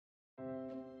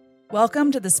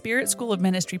Welcome to the Spirit School of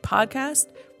Ministry podcast,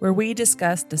 where we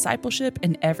discuss discipleship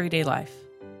in everyday life.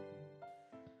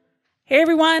 Hey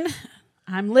everyone,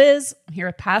 I'm Liz. I'm here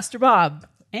with Pastor Bob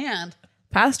and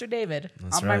Pastor David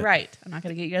on my right. I'm not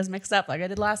going to get you guys mixed up like I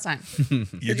did last time. You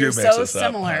do You're mix so us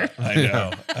similar. up.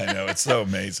 I know. It's so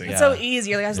amazing. It's so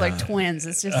easy. You guys are like twins.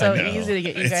 It's just so easy to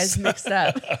get you guys mixed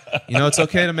up. You know, it's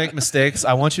okay to make mistakes.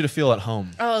 I want you to feel at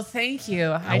home. Oh, thank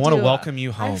you. I want to welcome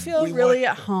you home. I feel really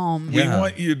at home. We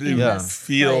want you to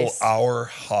feel place. our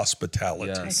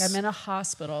hospitality. Yes. Like I'm in a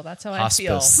hospital. That's how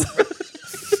Hospice. I feel.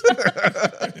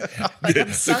 Like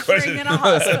I'm suffering in a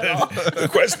hospital. The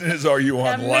question is, are you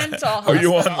on life? Are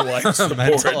you on life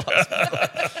support?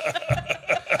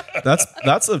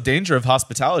 That's the danger of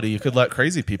hospitality. You could let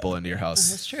crazy people into your house.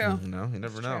 That's true. You know, you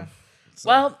never know. So.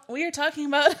 Well, we are talking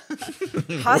about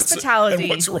hospitality.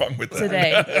 What's wrong with that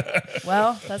today?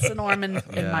 Well, that's the norm in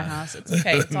my house. It's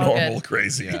okay. It's all normal good.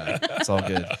 crazy. Yeah, it's all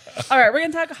good. All right, we're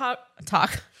gonna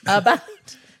talk about.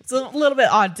 It's a little bit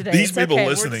odd today. These it's people okay.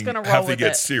 listening We're just have to with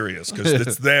get it. serious because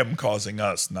it's them causing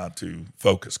us not to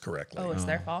focus correctly. Oh, it's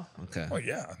their fault. Okay. Oh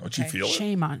yeah, don't you feel it?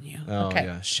 Shame on you. Oh, okay.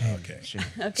 yeah. Shame. Okay. Shame.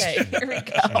 Okay. Here we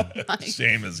go. My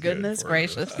Shame is goodness good.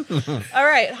 gracious. All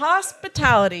right,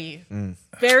 hospitality.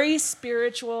 Very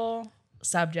spiritual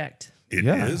subject. It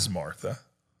is, Martha.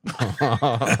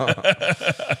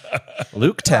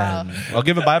 Luke 10. I'll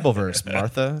give a Bible verse.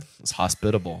 Martha is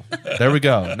hospitable. There we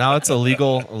go. Now it's a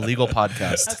legal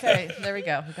podcast. Okay, there we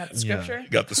go. We got the scripture.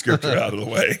 Got the scripture out of the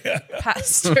way.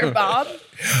 Pastor Bob.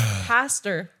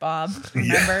 Pastor Bob.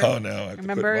 Remember? Yeah. Oh no. I have to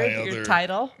Remember put my your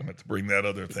title? I'm going to bring that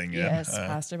other thing in. Yes,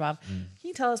 Pastor Bob. Can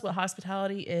you tell us what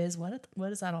hospitality is? What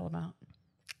is that all about?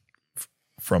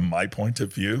 From my point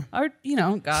of view, Or,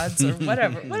 God's or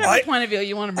whatever point of view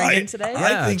you want to bring in today.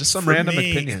 Yeah, I think just some for random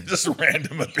me, opinion. Just a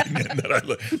random opinion that I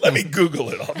let me Google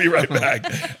it. I'll be right back.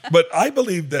 But I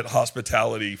believe that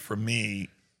hospitality for me,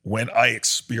 when I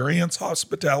experience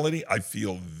hospitality, I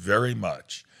feel very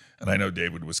much, and I know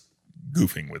David was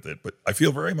goofing with it, but I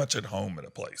feel very much at home at a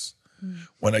place.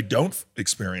 When I don't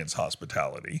experience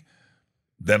hospitality,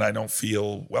 then I don't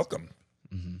feel welcome.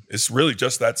 It's really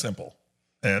just that simple.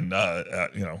 And,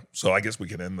 so I guess we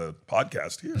can end the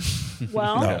podcast here.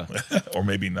 Well, Or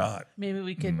maybe not. maybe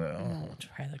we could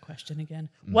try the question again.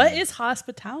 What is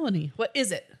hospitality? What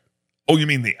is it? Oh, you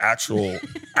mean the actual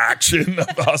action of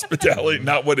hospitality,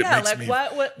 not what it makes like me,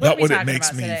 what not we what it talking makes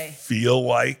about me today? feel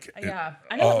like. Yeah,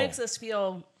 I know it makes us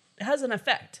feel. It has an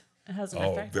effect. It has an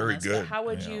effect. very on us. good. But how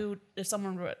would you, if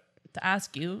someone were to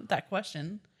ask you that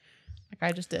question,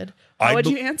 like I just did, how would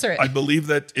you answer it? I believe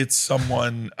that it's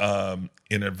someone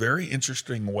in a very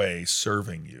interesting way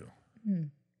serving you.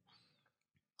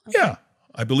 Okay. Yeah,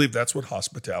 I believe that's what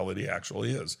hospitality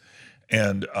actually is.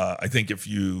 And I think if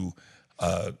you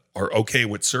are okay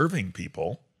with serving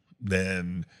people,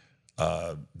 then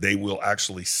they will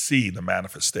actually see the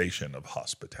manifestation of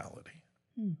hospitality.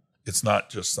 It's not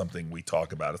just something we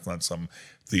talk about. It's not some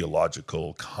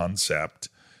theological concept.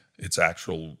 It's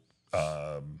actual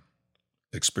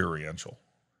experiential.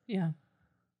 Yeah.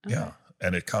 Okay. Yeah.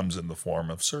 And it comes in the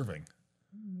form of serving.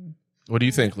 What do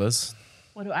you think, Liz?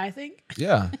 What do I think?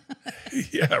 Yeah.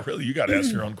 Yeah, really. You got to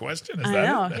ask your own question. Is I that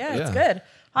know. it? Yeah, it's good.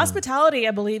 Hospitality,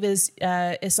 I believe, is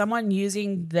someone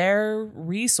using their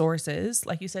resources,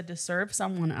 like you said, to serve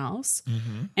someone else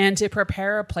and to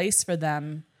prepare a place for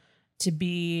them to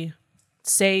be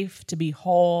safe, to be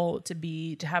whole,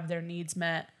 to have their needs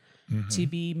met, to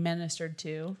be ministered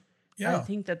to. Yeah. I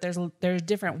think that there's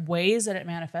different ways that it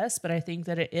manifests, but I think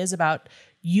that it is about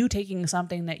you taking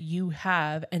something that you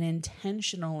have and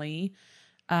intentionally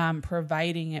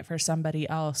providing it for somebody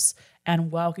else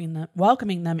and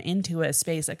welcoming them into a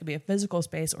space that could be a physical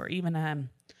space or even an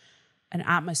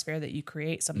atmosphere that you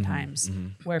create sometimes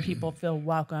where people feel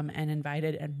welcome and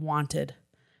invited and wanted,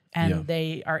 and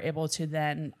they are able to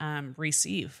then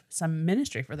receive some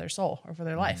ministry for their soul or for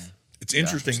their life. It's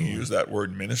interesting you use that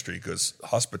word ministry because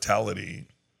hospitality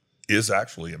is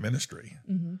actually a ministry.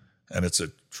 And it's a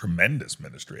tremendous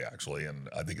ministry, actually. And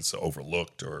I think it's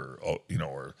overlooked or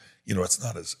it's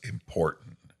not as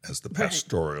important as the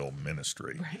pastoral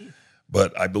ministry. Right.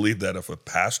 But I believe that if a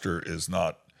pastor does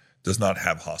not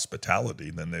have hospitality,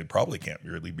 then they probably can't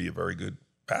really be a very good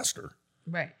pastor.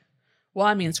 Right. Well,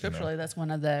 I mean, scripturally, that's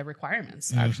one of the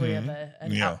requirements, actually, of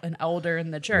an elder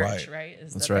in the church, right?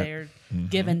 Is that they are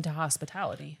given to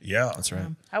hospitality. Yeah. That's right.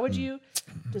 How would you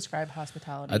describe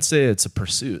hospitality? I'd say it's a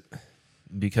pursuit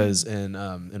because in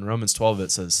Romans 12,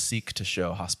 it says, seek to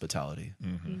show hospitality.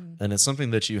 And it's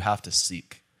something that you have to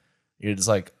seek. It's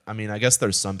like, I mean, I guess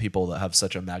there's some people that have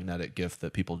such a magnetic gift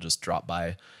that people just drop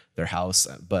by their house.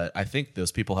 But I think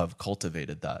those people have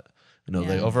cultivated that. You know,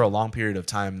 they Yeah. over a long period of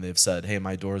time, they've said, hey,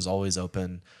 my door is always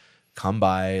open. Come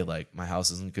by. Like, my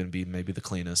house isn't going to be maybe the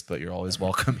cleanest, but you're always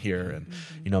welcome here. And,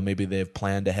 you know, maybe they've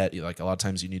planned ahead. Like, a lot of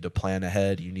times you need to plan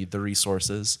ahead. You need the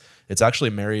resources. It's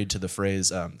actually married to the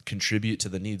phrase, contribute to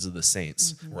the needs of the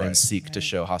saints and seek to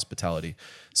show hospitality.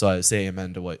 So I say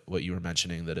amen to what you were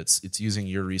mentioning, that it's using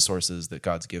your resources that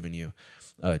God's given you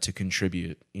to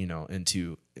contribute, you know, and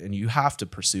you have to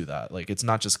pursue that. Like, it's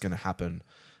not just going to happen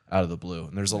out of the blue.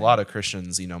 And there's a lot of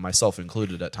Christians, you know, myself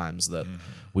included at times, that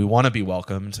we want to be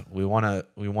welcomed. We want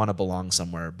to belong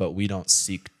somewhere, but we don't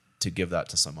seek to give that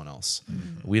to someone else.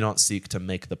 We don't seek to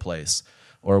make the place,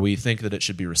 or we think that it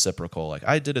should be reciprocal. Like,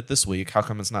 I did it this week. How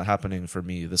come it's not happening for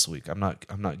me this week? I'm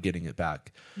not getting it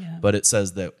back. Yeah. But it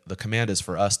says that the command is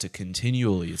for us to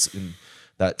continually, it's in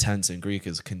that tense in Greek,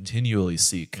 is continually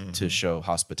seek to show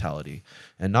hospitality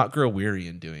and not grow weary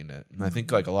in doing it. And I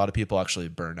think like a lot of people actually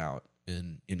burn out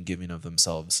in giving of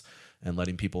themselves and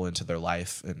letting people into their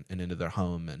life and into their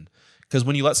home. And because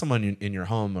when you let someone in your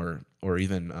home or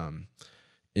even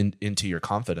into your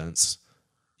confidence,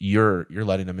 you're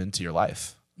letting them into your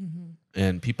life.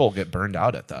 And people get burned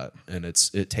out at that. And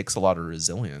it takes a lot of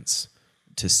resilience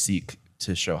to seek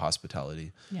to show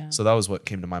hospitality. Yeah. So that was what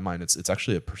came to my mind. It's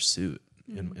actually a pursuit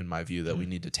in my view that we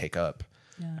need to take up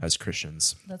as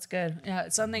Christians. That's good. Yeah,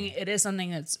 it is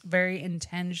something that's very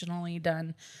intentionally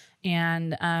done,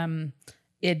 and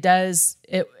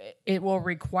it will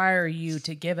require you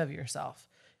to give of yourself.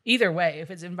 Either way,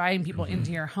 if it's inviting people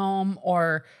into your home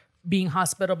or being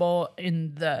hospitable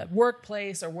in the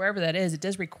workplace or wherever that is, it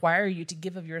does require you to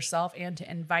give of yourself and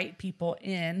to invite people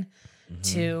in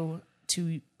to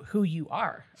who you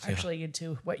are, actually,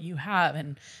 into what you have,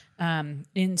 and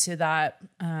into that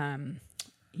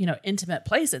intimate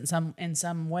place in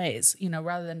some ways,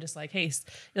 rather than just like, hey,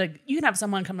 like you can have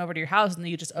someone come over to your house and then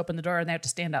you just open the door and they have to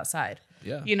stand outside.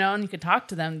 Yeah. And you could talk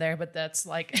to them there, but that's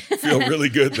like Feel really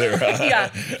good there. Huh?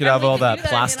 yeah. You could have all that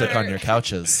plastic on your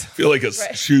couches. Feel like a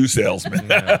shoe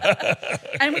salesman.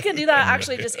 And we can do that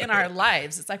actually just in our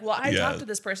lives. It's like, well, I talked to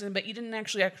this person, but you didn't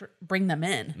actually bring them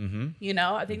in.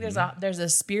 I think there's a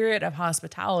spirit of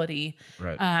hospitality.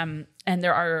 Right. And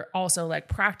there are also like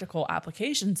practical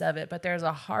applications of it, but there's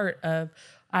a heart of,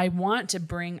 I want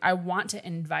to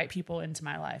invite people into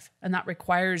my life, and that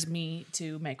requires me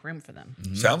to make room for them.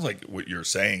 Sounds like what you're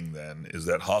saying then is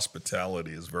that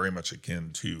hospitality is very much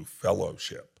akin to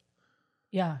fellowship.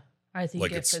 Yeah. I think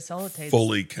Like it it's facilitates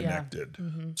fully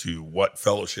connected to what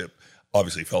fellowship,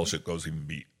 obviously fellowship goes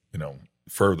even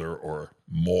further or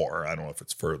more. I don't know if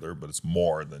it's further, but it's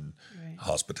more than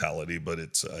hospitality, but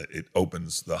it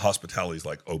opens, the hospitality is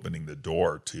like opening the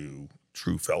door to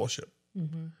true fellowship.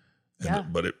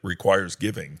 But it requires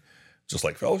giving, just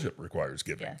like fellowship requires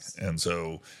giving. Yes. And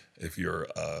so if you're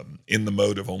in the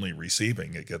mode of only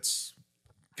receiving, it gets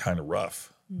kind of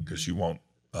rough because you won't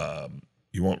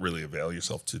really avail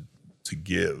yourself to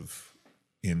give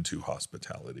into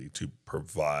hospitality, to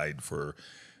provide for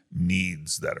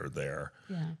needs that are there,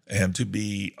 and to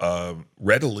be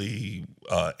readily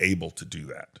able to do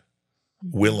that,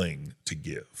 willing to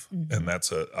give. And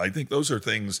I think those are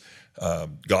things,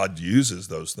 God uses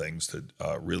those things to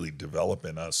really develop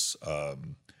in us.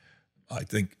 I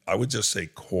think I would just say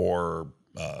core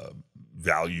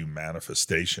value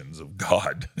manifestations of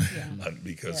God,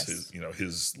 because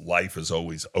his life is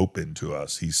always open to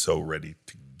us. He's so ready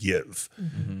to give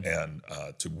and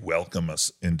to welcome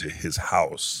us into his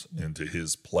house, into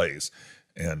his place,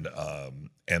 and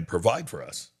provide for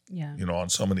us. Yeah. On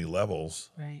so many levels.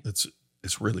 Right.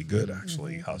 It's really good,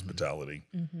 actually, hospitality.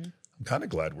 I'm kind of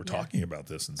glad we're talking about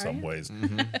this in some ways.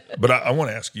 But I want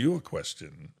to ask you a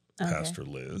question, Pastor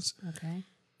Liz. Okay.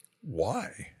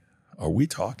 Why are we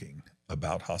talking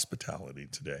about hospitality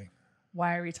today?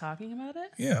 Why are we talking about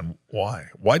it? Yeah, and why?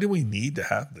 Why do we need to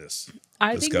have this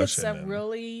I discussion? think it's a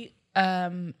really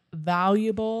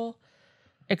valuable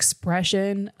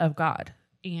expression of God.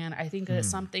 And I think that it's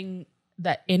something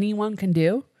that anyone can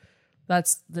do.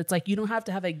 That's like, you don't have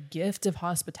to have a gift of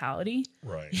hospitality.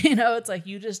 Right. It's like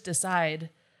you just decide,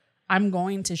 I'm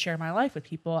going to share my life with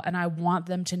people and I want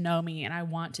them to know me and I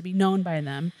want to be known by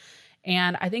them.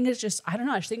 And I think it's just, I don't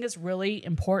know, I just think it's really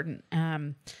important.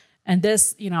 And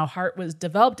this, heart was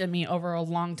developed in me over a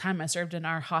long time. I served in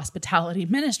our hospitality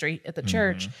ministry at the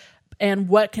church. And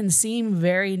what can seem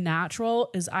very natural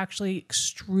is actually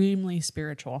extremely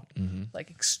spiritual, like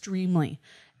extremely.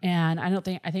 And I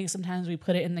think sometimes we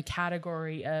put it in the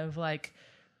category of like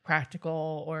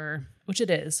practical, or which it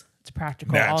is. It's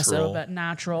practical also, but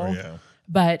natural. Yeah.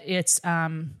 But it's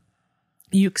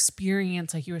you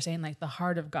experience, like you were saying, like the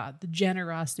heart of God, the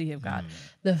generosity of God,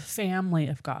 the family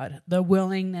of God, the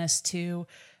willingness to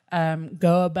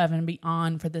go above and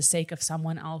beyond for the sake of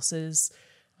someone else's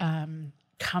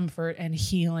comfort and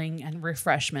healing and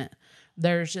refreshment.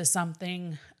 There's just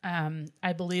something,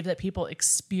 I believe that people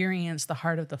experience the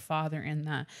heart of the Father in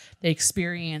that. They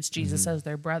experience Jesus as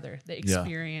their brother. They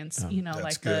experience,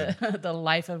 like the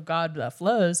life of God that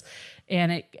flows.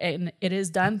 And it is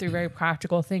done through very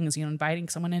practical things, inviting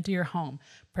someone into your home,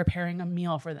 preparing a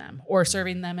meal for them, or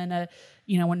serving them in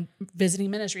when visiting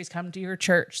ministries come to your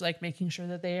church, like making sure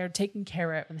that they are taken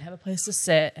care of and they have a place to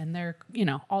sit and they're,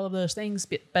 all of those things.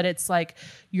 But it's like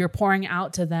you're pouring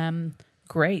out to them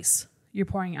grace. You're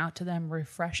pouring out to them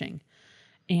refreshing.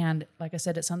 And like I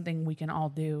said, it's something we can all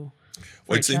do.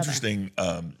 Well, it's interesting.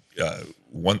 A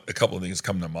couple of things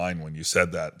come to mind when you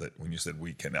said that when you said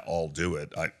we can all do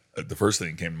it, the first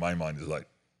thing that came to my mind is like,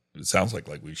 it sounds like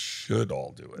we should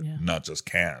all do it, not just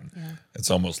can. Yeah.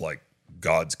 It's almost like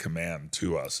God's command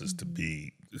to us is to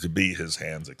be his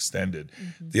hands extended.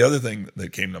 The other thing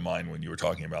that came to mind when you were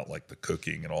talking about like the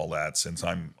cooking and all that, since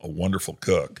I'm a wonderful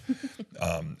cook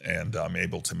and I'm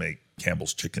able to make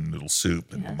Campbell's chicken noodle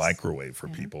soup in the microwave for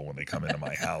people when they come into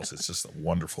my house, it's just a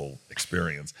wonderful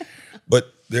experience.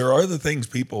 But there are other things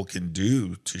people can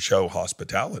do to show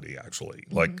hospitality, actually.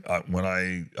 Like when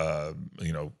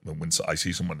when I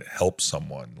see someone help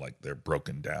someone, like they're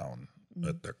broken down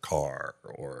at their car,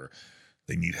 or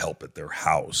they need help at their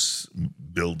house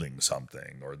building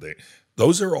something, or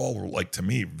those are all, like, to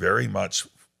me, very much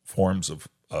forms of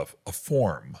a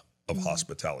form of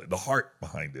hospitality. The heart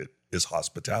behind it is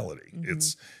hospitality.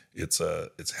 It's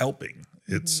helping,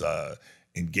 it's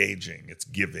engaging, it's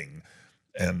giving.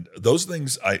 And those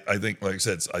things, I think, like I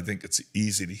said, I think it's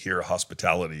easy to hear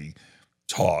hospitality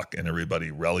talk and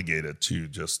everybody relegate it to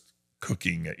just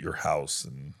cooking at your house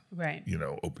and,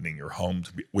 opening your home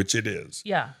to be, which it is.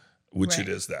 Yeah. It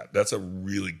is that. That's a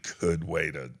really good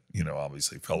way to,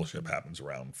 obviously fellowship happens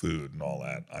around food and all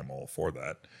that. I'm all for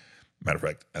that. Matter of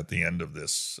fact, at the end of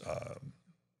this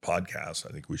podcast,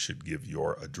 I think we should give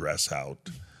your address out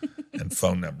and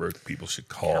phone number. People should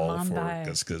call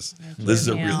because Liz is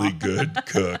a really good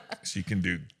cook. She can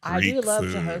do Greek food. I do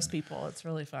love to host people. It's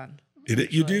really fun.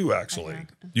 You do, actually.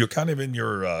 You're kind of in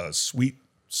your sweet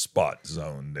spot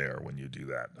zone there when you do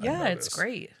that. Yeah, it's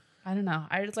great. I don't know.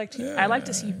 I like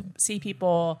to see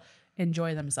people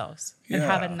enjoy themselves and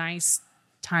have a nice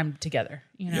time together.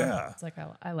 It's like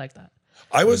I like that.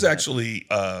 I was actually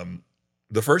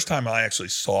the first time I actually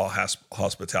saw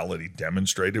hospitality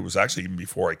demonstrated was actually even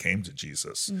before I came to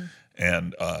Jesus,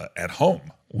 and at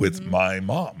home with my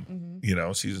mom.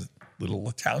 She's a little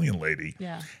Italian lady.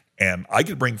 Yeah. And I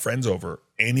could bring friends over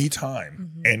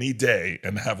anytime, any day,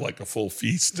 and have like a full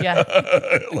feast. Yeah.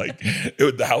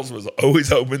 The house was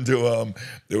always open to them.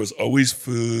 There was always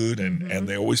food, and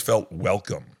they always felt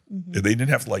welcome. They didn't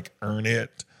have to earn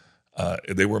it.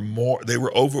 They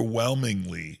were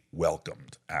overwhelmingly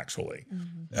welcomed, actually.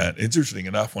 And interesting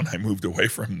enough, when I moved away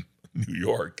from New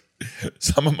York,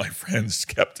 some of my friends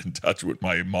kept in touch with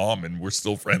my mom and were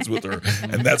still friends with her.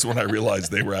 And that's when I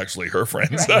realized they were actually her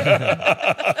friends.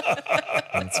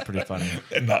 That's pretty funny.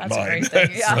 And not mine.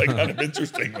 It's kind of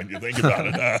interesting when you think about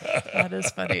it. That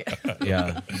is funny.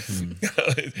 Yeah.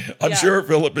 I'm sure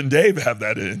Philip and Dave have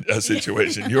that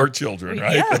situation. Your children,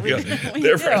 right? Yeah,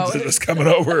 their friends are just coming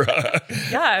over.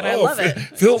 And I love it.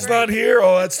 Phil's not here.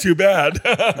 Oh, that's too bad.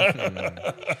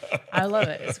 I love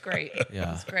it. It's great.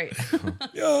 Yeah. It's great.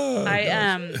 But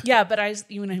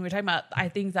when we were talking about, I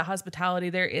think the hospitality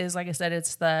there is, like I said,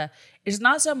 it's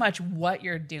not so much what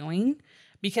you're doing,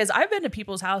 because I've been to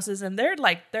people's houses and they're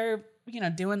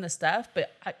doing the stuff,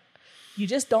 but you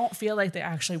just don't feel like they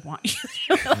actually want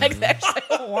you. They actually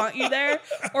want you there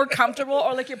or comfortable,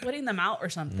 or like you're putting them out or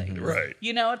something. Right.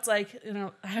 It's like,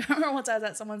 I remember once I was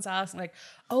at someone's house and like,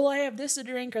 oh, I have this to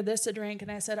drink or this to drink. And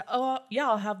I said, oh yeah,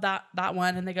 I'll have that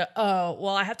one. And they go, oh,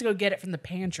 well, I have to go get it from the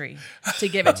pantry to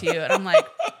give it to you. And I'm like,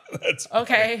 that's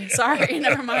okay, sorry,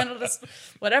 never mind. I'll just,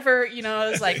 whatever, I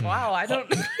was like, wow, I don't.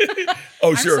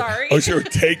 Oh, sure. Sorry. Oh, sure.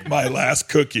 Take my last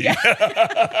cookie.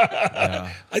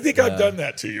 Yeah. I think I've done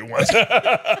that to you once.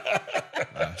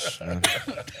 Gosh,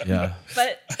 yeah.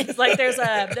 But it's like there's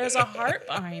a heart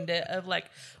behind it of like,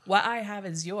 what I have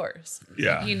is yours.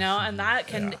 Yeah. And that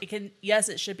yes,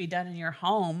 it should be done in your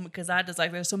home, because that is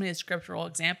like, there's so many scriptural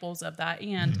examples of that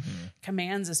and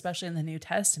commands, especially in the New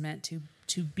Testament,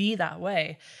 to be that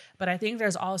way. But I think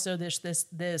there's also this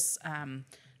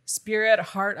spirit,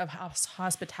 heart of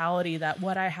hospitality, that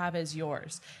what I have is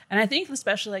yours. And I think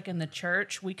especially like in the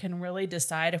church, we can really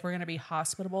decide if we're going to be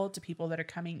hospitable to people that are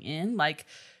coming in. Like,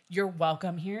 you're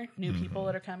welcome here, new people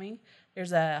that are coming.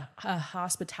 There's a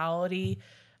hospitality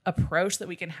approach that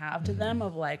we can have to them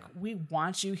of like, we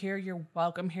want you here, you're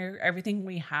welcome here, everything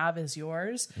we have is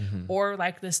yours, or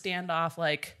like the standoff,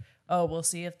 like, oh, we'll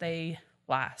see if they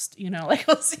last, like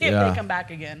we'll see if they come back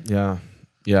again.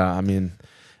 Yeah. I mean,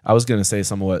 I was going to say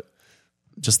somewhat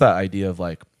just that idea of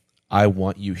like, I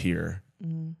want you here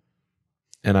and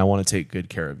I want to take good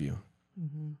care of you.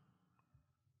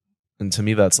 And to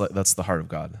me, that's the heart of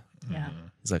God. Yeah.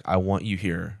 He's like, I want you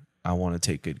here. I want to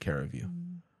take good care of you.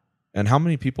 And how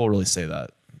many people really say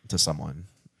that to someone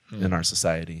in our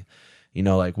society?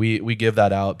 Like we give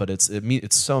that out, but it's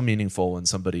so meaningful when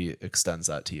somebody extends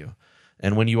that to you.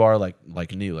 And when you are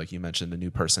like new, like you mentioned, a new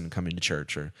person coming to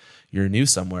church, or you're new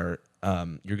somewhere,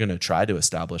 you're going to try to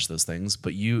establish those things,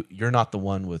 but you're not the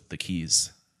one with the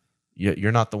keys.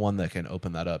 You're not the one that can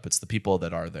open that up. It's the people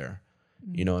that are there,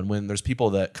 and when there's people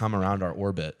that come around our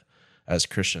orbit as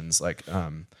Christians, like,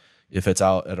 if it's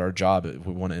out at our job, if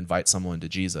we want to invite someone to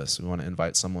Jesus, we want to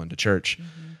invite someone to church,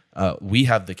 we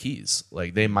have the keys.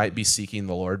 Like, they might be seeking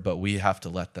the Lord, but we have to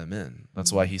let them in.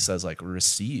 That's why he says, like,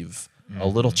 receive a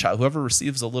little child. Whoever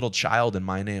receives a little child in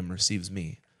my name receives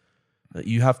me.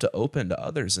 You have to open to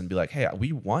others and be like, hey,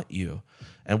 we want you.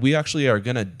 And we actually are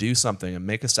going to do something and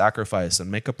make a sacrifice and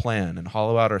make a plan and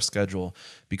hollow out our schedule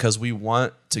because we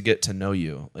want to get to know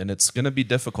you. And it's going to be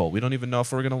difficult. We don't even know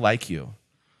if we're going to like you.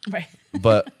 Right.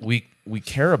 But we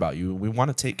care about you. We want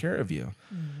to take care of you.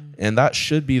 And that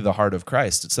should be the heart of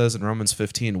Christ. It says in Romans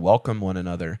 15, welcome one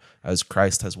another as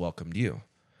Christ has welcomed you.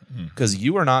 Because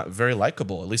you are not very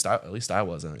likable. At least I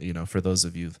wasn't, for those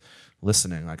of you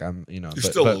listening, like I'm,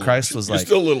 but Christ was like, you're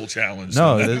still a little challenged.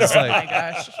 No, it's like, Oh my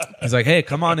gosh. he's like, hey,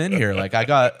 come on in here. Like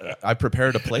I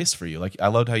prepared a place for you. Like, I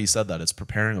loved how you said that. It's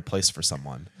preparing a place for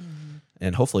someone.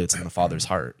 And hopefully it's in the Father's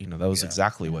heart. That was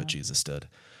exactly what Jesus did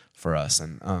for us.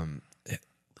 And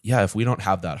if we don't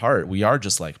have that heart, we are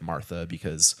just like Martha,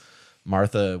 because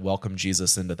Martha welcomed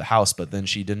Jesus into the house, but then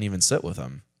she didn't even sit with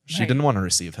him. She didn't want to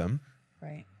receive him.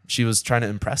 Right. She was trying to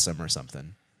impress him or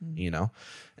something,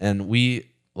 and we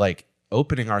like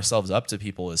opening ourselves up to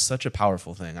people is such a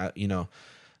powerful thing.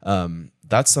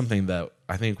 That's something that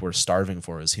I think we're starving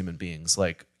for as human beings.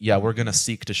 Like, we're going to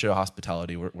seek to show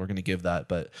hospitality. We're going to give that.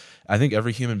 But I think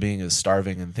every human being is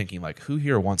starving and thinking like, who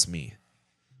here wants me?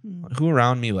 Who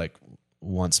around me like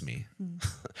wants me?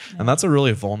 And that's a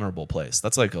really vulnerable place.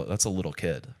 That's like, that's a little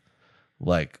kid.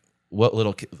 Like, what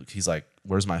little kid? He's like,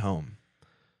 where's my home?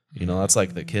 That's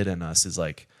like the kid in us is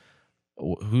like,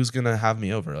 who's going to have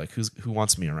me over? Like, who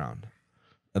wants me around?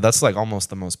 And that's like almost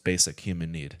the most basic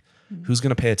human need. Who's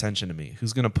going to pay attention to me?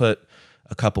 Who's going to put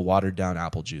a cup of watered down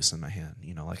apple juice in my hand?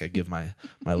 Like I give my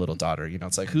little daughter,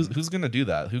 it's like, who's going to do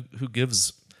that? Who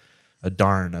gives a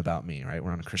darn about me, right?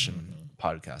 We're on a Christian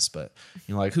podcast, but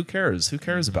like, who cares? Who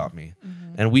cares about me?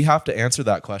 And we have to answer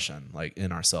that question, like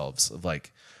in ourselves of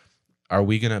like, are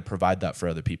we going to provide that for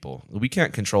other people? We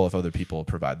can't control if other people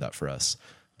provide that for us,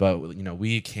 but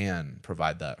we can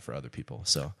provide that for other people.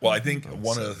 So, well, I think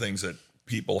one of the things that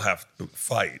people have to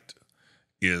fight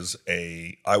is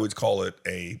I would call it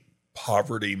a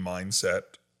poverty mindset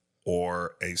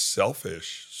or a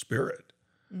selfish spirit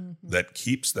that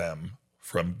keeps them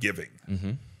from giving,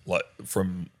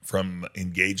 from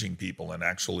engaging people and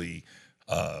actually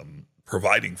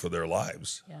providing for their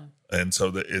lives. Yeah. And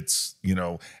so that it's,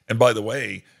 and by the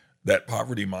way, that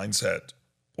poverty mindset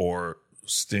or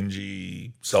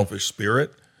stingy, selfish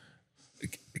spirit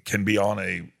can be on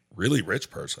a really rich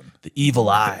person. The evil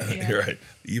eye. Right.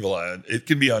 The evil eye. It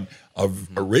can be on a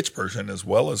rich person as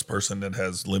well as person that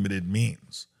has limited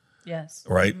means. Yes.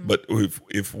 Right. But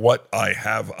if what I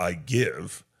have, I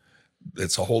give,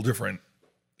 it's a whole different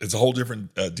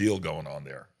deal going on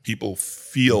there. People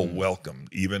feel welcomed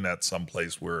even at some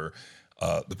place where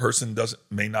the person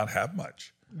may not have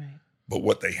much, Right. but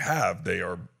what they have, they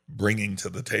are bringing to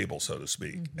the table, so to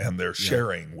speak, and they're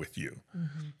sharing with you.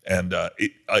 And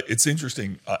it's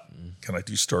interesting. Can I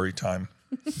do story time?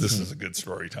 This is a good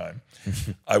story time.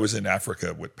 I was in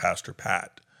Africa with Pastor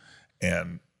Pat,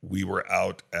 and we were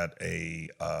out at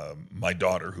my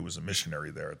daughter, who was a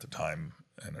missionary there at the time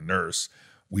and a nurse.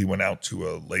 We went out to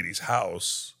a lady's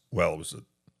house. Well, it was a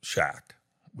shack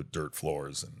with dirt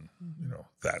floors and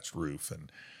thatched roof.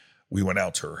 And we went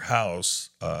out to her house,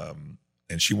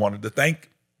 and she wanted to thank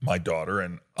my daughter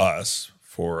and us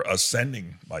for us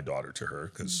sending my daughter to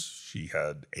her because she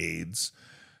had AIDS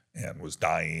and was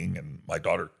dying, and my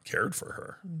daughter cared for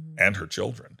her and her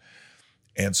children.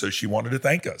 And so she wanted to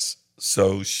thank us.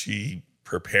 So she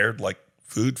prepared like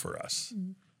food for us.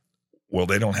 Well,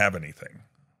 they don't have anything.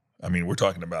 I mean, we're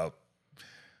talking about,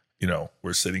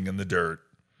 we're sitting in the dirt.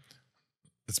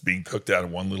 It's being cooked out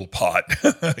of one little pot,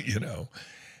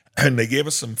 and they gave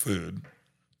us some food.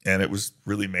 And it was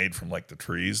really made from like the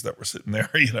trees that were sitting there,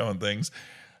 and things.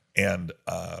 And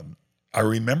I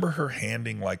remember her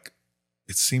handing like,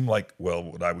 it seemed like, well,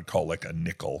 what I would call like a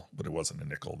nickel, but it wasn't a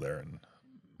nickel there in,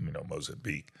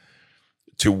 Mozambique,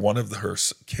 to one of her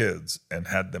kids, and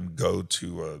had them go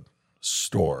to a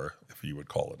store, if you would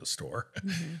call it a store,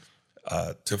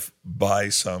 to buy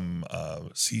some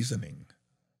seasoning.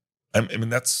 I mean,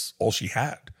 that's all she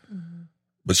had,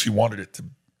 but she wanted it to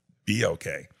be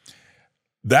okay.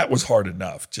 That was hard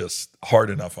enough, just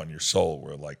hard enough on your soul,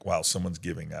 where like, wow, someone's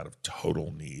giving out of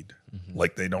total need.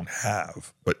 Like they don't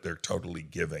have, but they're totally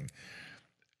giving.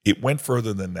 It went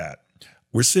further than that.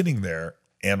 We're sitting there,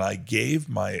 and I gave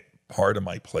my part of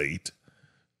my plate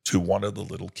to one of the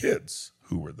little kids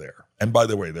who were there. And by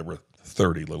the way, there were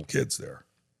 30 little kids there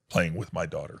playing with my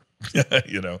daughter,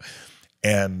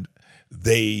 and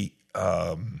they,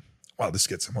 wow, this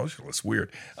gets emotional. It's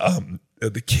weird.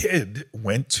 The kid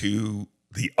went to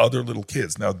the other little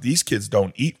kids. Now, these kids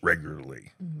don't eat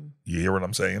regularly. You hear what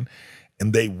I'm saying?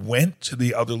 And they went to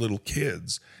the other little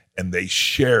kids, and they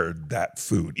shared that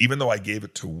food. Even though I gave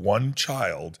it to one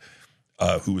child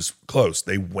who was close,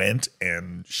 they went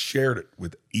and shared it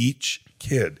with each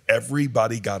kid.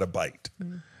 Everybody got a bite.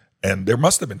 And there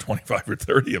must have been 25 or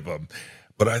 30 of them.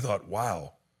 But I thought,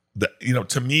 wow,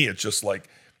 to me, it's just like,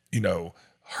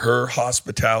 her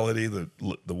hospitality,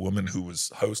 the woman who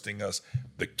was hosting us,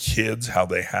 the kids, how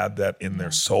they had that in their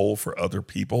soul for other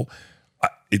people.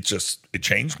 It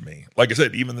changed me. Like I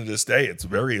said, even to this day, it's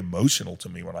very emotional to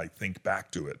me when I think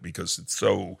back to it, because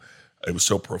it was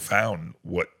so profound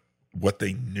what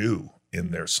they knew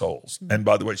in their souls. And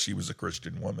by the way, she was a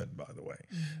Christian woman, by the way.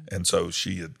 And so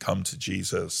she had come to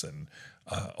Jesus and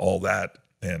all that.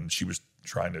 And she was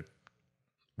trying to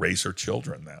raise her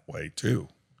children that way too,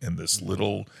 in this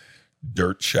little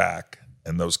dirt shack.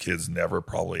 And those kids never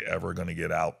probably ever going to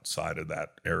get outside of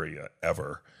that area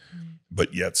ever.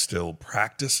 But yet still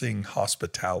practicing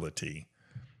hospitality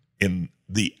in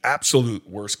the absolute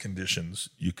worst conditions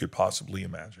you could possibly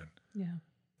imagine. Yeah.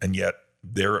 And yet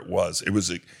there it was.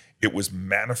 It was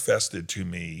manifested to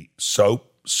me so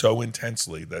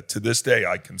intensely that to this day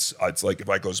it's like if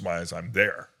I close my eyes, I'm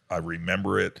there. I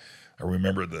remember it. I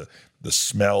remember the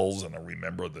smells, and I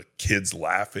remember the kids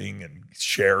laughing and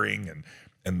sharing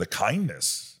and the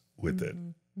kindness with it.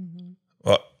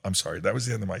 Well, I'm sorry, that was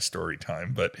the end of my story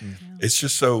time, but it's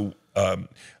just so,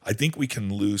 I think we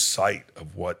can lose sight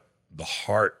of what the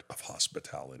heart of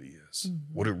hospitality is,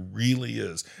 what it really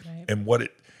is, and what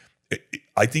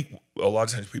I think a lot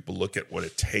of times people look at what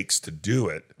it takes to do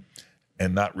it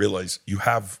and not realize you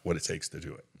have what it takes to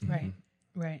do it.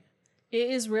 Right. It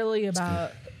is really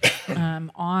about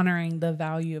honoring the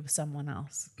value of someone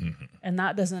else. And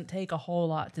that doesn't take a whole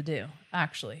lot to do,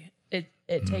 actually.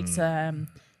 It takes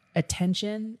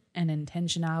attention and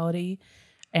intentionality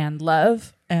and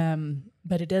love,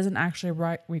 but it doesn't actually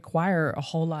require a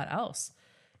whole lot else.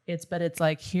 It's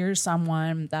like, here's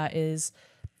someone that is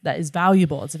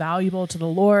valuable. It's valuable to the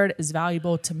Lord, is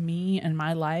valuable to me and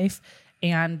my life,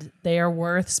 and they are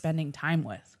worth spending time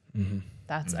with.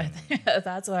 That's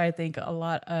what I think a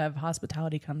lot of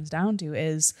hospitality comes down to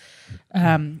is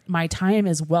my time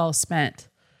is well spent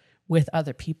with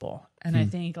other people. And I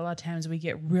think a lot of times we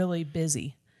get really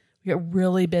busy. We get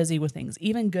really busy with things,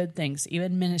 even good things,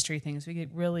 even ministry things. We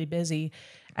get really busy,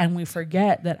 and we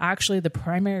forget that actually the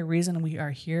primary reason we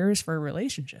are here is for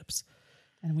relationships.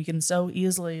 And we can so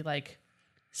easily like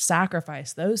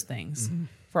sacrifice those things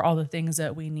for all the things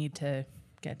that we need to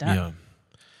get done.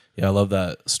 Yeah, I love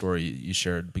that story you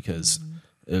shared, because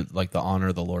like the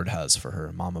honor the Lord has for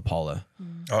her, Mama Paula.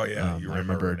 Oh yeah, I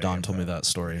remember Don told me that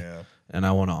story, and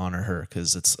I want to honor her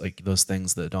because it's like those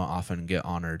things that don't often get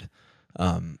honored,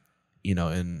 and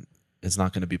it's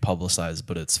not going to be publicized,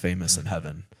 but it's famous in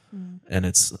heaven, and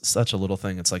it's such a little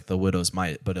thing. It's like the widow's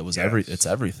mite, but it's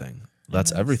everything.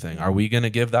 That's everything. Are we going to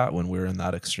give that when we're in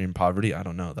that extreme poverty? I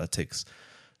don't know. That takes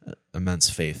immense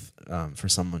faith for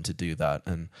someone to do that,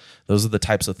 and those are the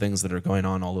types of things that are going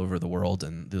on all over the world,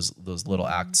 and those little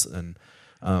acts, and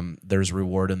there's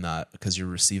reward in that because you're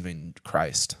receiving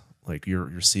Christ. Like you're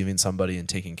receiving somebody and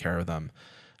taking care of them.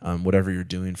 Whatever you're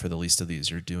doing for the least of these,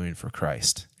 you're doing for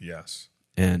Christ. Yes.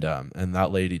 And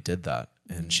that lady did that,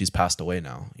 and she's passed away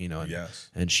now,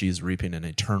 and she's reaping an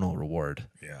eternal reward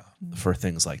for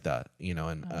things like that,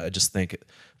 and I just think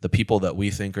the people that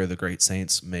we think are the great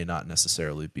saints may not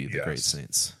necessarily be the great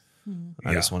saints.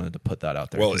 I just wanted to put that out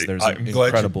there. Well, there's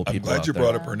incredible people. I'm glad you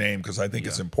brought up her name, because I think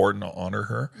it's important to honor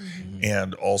her.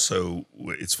 And also,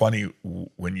 it's funny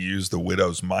when you use the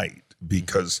widow's mite,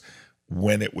 because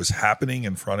when it was happening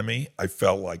in front of me, I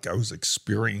felt like I was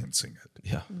experiencing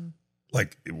it.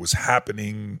 like it was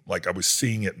happening, like I was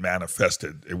seeing it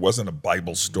manifested. It wasn't a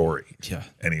Bible story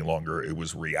any longer. It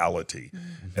was reality.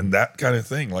 And that kind of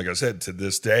thing, like I said, to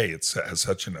this day, it has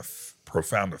such a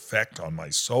profound effect on my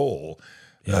soul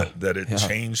that it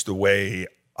changed the way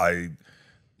I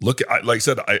look at, like I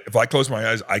said, if I close my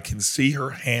eyes, I can see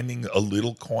her handing a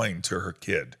little coin to her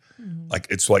kid. Like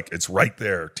it's right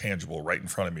there, tangible, right in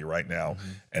front of me right now.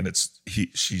 And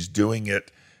she's doing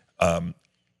it out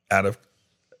of,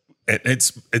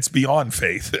 it's beyond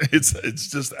faith. It's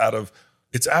just out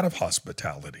of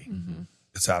hospitality.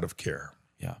 It's out of care.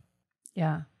 Yeah.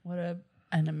 Yeah. What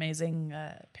an amazing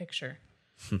picture.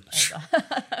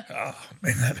 Oh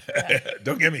man,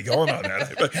 don't get me going on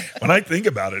that. But when I think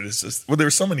about it, it's just, well,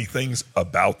 there's so many things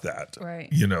about that, right?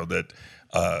 You know, that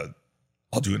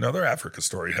I'll do another Africa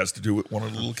story. It has to do with one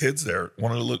of the little kids there.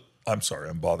 I'm sorry,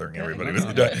 I'm bothering everybody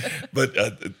with it. But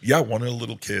one of the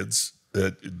little kids,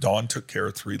 Dawn took care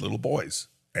of 3 little boys.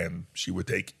 And she would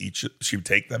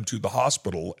take them to the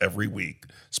hospital every week,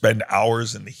 spend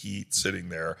hours in the heat sitting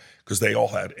there because they all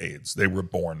had AIDS. They were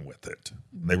born with it.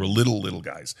 They were little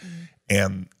guys.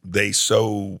 And they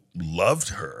so loved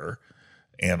her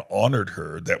and honored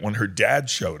her that when her dad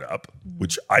showed up,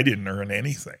 which I didn't earn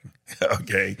anything,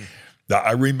 okay,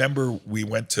 I remember we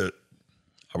went to,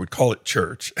 I would call it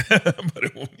church,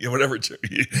 but whatever church.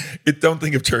 Don't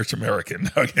think of church American,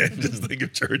 okay? Just think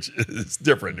of church. It's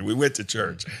different. We went to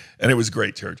church, and it was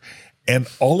great church. And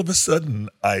all of a sudden,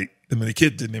 the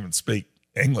kid didn't even speak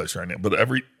English right now, but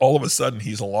all of a sudden,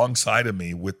 he's alongside of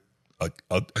me with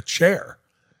a chair.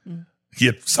 He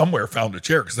had somewhere found a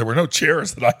chair because there were no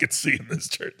chairs that I could see in this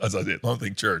church. As I don't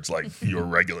think church like your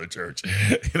regular church.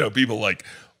 People like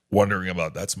wondering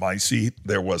about, that's my seat.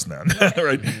 There was none,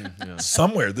 right?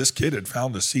 Somewhere this kid had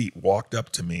found a seat, walked up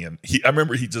to me, and I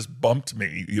remember he just bumped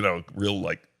me, real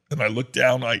like, and I looked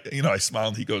down, I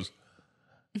smiled. He goes,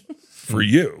 "For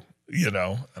you," and I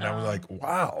was like,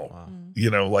 wow.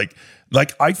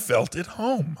 Like I felt at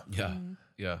home. Yeah.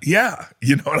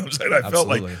 You know what I'm saying? I felt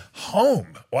like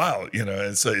home. Wow.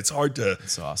 And so it's hard to,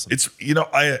 it's awesome. It's,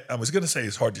 I was going to say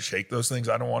it's hard to shake those things.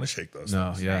 I don't want to shake those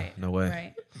things. Right. No way.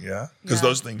 Right. Yeah. Because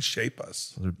those things shape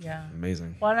us. They're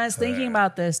amazing. Well, when I was thinking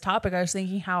about this topic, I was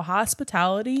thinking how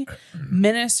hospitality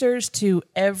ministers to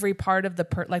every part of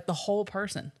like the whole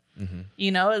person.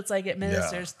 It's like it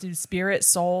ministers to spirit,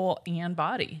 soul, and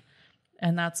body.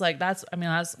 And that's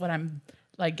what I'm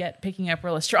like picking up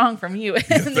really strong from you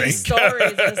in these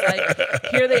stories. Is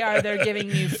like, here they are, they're giving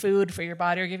you food for your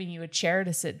body or giving you a chair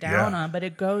to sit down on, but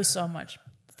it goes so much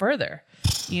further.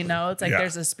 It's like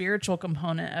there's a spiritual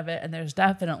component of it, and there's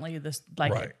definitely this,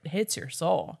 like it hits your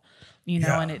soul,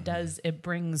 and it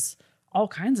brings all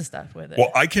kinds of stuff with it.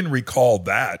 Well, I can recall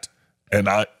that, and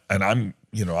I'm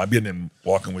I've been in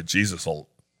walking with Jesus a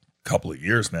couple of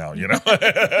years now,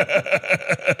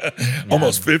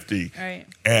 almost 50. Right.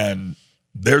 And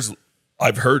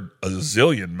I've heard a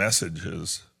zillion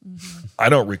messages. I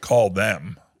don't recall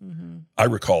them. I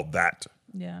recall that.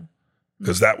 Yeah.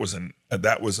 Because that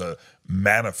was a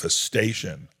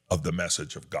manifestation of the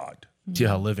message of God.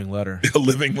 Yeah, a living letter. A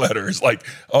living letter. It's like,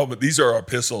 but these are our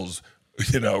epistles,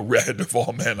 read of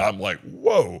all men. I'm like,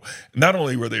 whoa. Not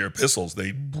only were they epistles,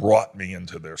 they brought me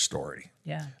into their story.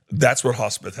 Yeah. That's what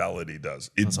hospitality does.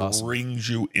 It That's awesome. brings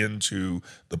you into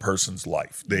the person's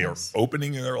life. They are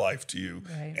opening their life to you,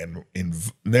 and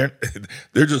they're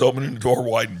just opening the door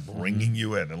wide and bringing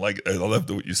you in. And like I love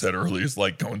what you said earlier. It's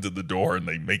like going to the door and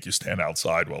they make you stand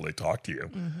outside while they talk to you.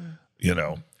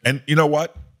 And you know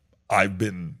what? I've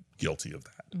been guilty of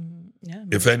that. Yeah.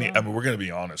 If any, we're going to be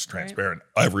honest, transparent.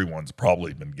 Right. Everyone's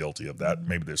probably been guilty of that.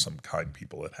 Maybe there's some kind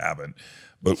people that haven't,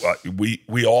 but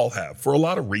we all have, for a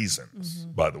lot of reasons.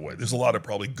 By the way, there's a lot of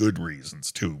probably good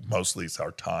reasons too. Mostly it's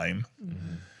our time.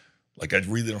 Like I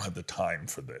really don't have the time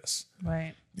for this,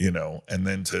 right? And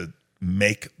then to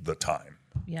make the time.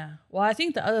 Yeah. Well, I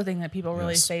think the other thing that people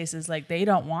really face is like they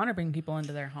don't want to bring people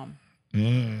into their home.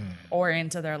 Or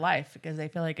into their life because they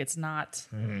feel like it's not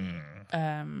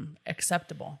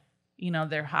acceptable.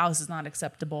 Their house is not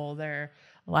acceptable. Their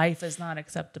life is not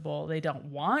acceptable. They don't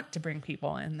want to bring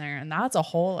people in there, and that's a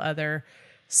whole other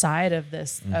side of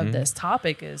this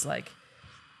topic. Is like,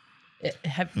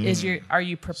 are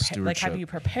you prepared? Like, have you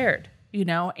prepared?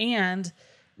 And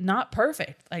not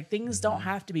perfect. Like things don't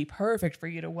have to be perfect for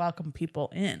you to welcome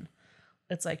people in.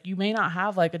 It's like you may not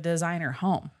have like a designer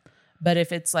home. But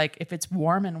if it's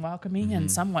warm and welcoming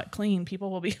and somewhat clean, people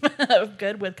will be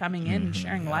good with coming in and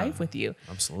sharing life with you.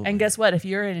 Absolutely. And guess what? If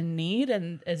you're in need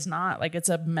and it's not like it's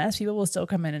a mess, people will still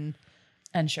come in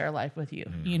and share life with you.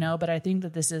 But I think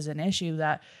that this is an issue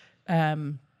that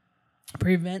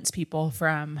prevents people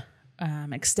from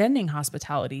extending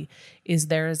hospitality is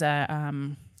there's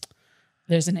an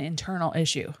internal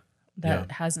issue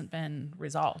that hasn't been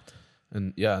resolved.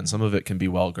 And and some of it can be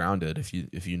well grounded if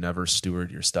you never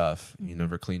steward your stuff, you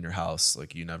never clean your house,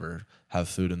 like you never have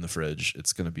food in the fridge.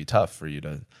 It's going to be tough for you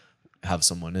to have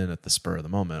someone in at the spur of the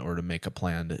moment or to make a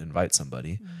plan to invite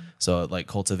somebody. So like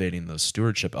cultivating those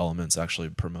stewardship elements actually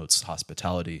promotes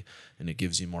hospitality, and it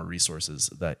gives you more resources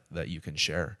that you can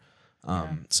share.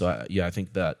 So I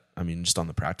think that, I mean, just on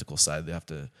the practical side, they have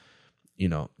to,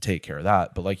 take care of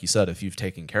that. But like you said, if you've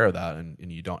taken care of that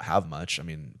and you don't have much, I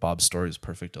mean, Bob's story is a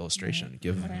perfect illustration.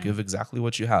 Give exactly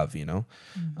what you have,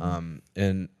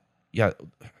 and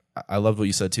I loved what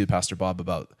you said too, Pastor Bob,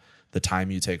 about the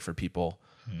time you take for people.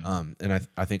 And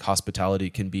I think hospitality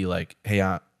can be like, hey,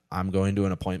 I'm going to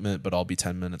an appointment, but I'll be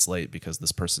 10 minutes late because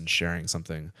this person's sharing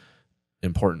something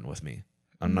important with me.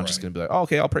 I'm not just going to be like, oh,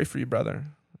 okay, I'll pray for you, brother.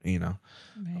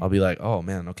 I'll be like, oh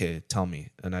man, okay, tell me.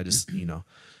 And I just,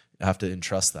 have to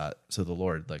entrust that to the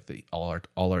Lord. Like all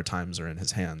our times are in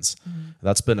his hands.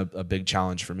 That's been a big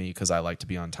challenge for me because I like to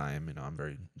be on time. I'm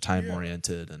very time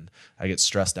oriented, and I get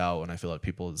stressed out when I feel like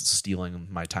people is stealing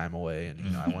my time away.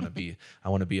 And I want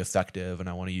to be effective, and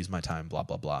I want to use my time, blah,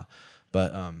 blah, blah.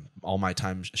 But all my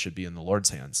time should be in the Lord's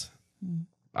hands.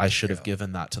 I should have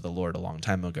given that to the Lord a long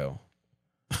time ago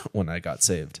when I got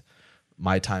saved.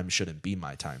 My time shouldn't be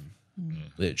my time.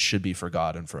 It should be for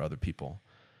God and for other people.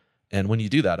 And when you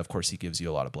do that, of course, he gives you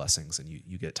a lot of blessings, and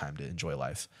you get time to enjoy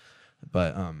life.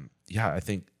 But I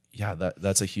think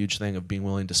that's a huge thing of being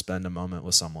willing to spend a moment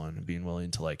with someone and being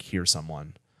willing to like hear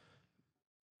someone.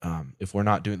 If we're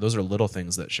not doing, those are little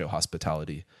things that show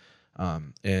hospitality.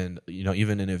 And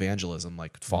even in evangelism,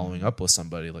 like following up with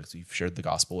somebody, like you've shared the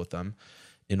gospel with them,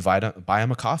 buy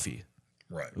them a coffee,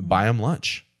 right? Buy them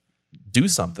lunch, do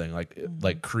something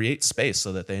like create space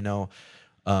so that they know,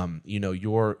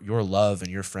 your love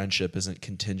and your friendship isn't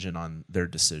contingent on their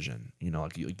decision. You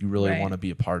really want to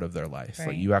be a part of their life. Right.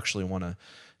 Like you actually want to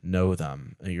know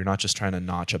them. You're not just trying to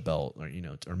notch a belt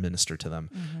or minister to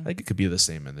them. Like it could be the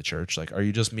same in the church. Like, are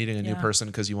you just meeting a new person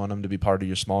because you want them to be part of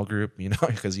your small group,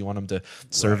 because you want them to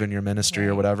serve in your ministry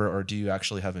or whatever, or do you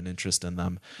actually have an interest in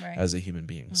them as a human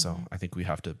being? So I think we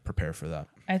have to prepare for that.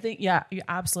 I think,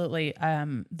 absolutely.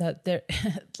 That they're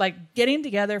like getting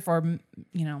together for,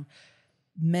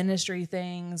 ministry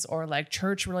things or like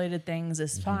church related things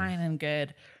is fine and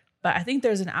good. But I think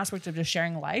there's an aspect of just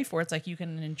sharing life where it's like you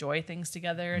can enjoy things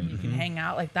together and you can hang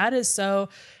out. Like that is so,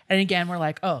 and again, we're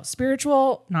like, oh,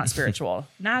 spiritual, not spiritual,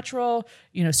 natural,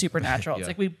 supernatural. It's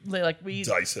like we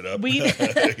dice it up.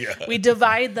 We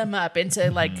divide them up into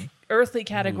like earthly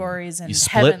categories and you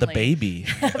split the baby.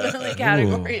 Heavenly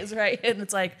categories, right? And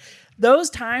it's like those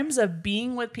times of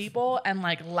being with people and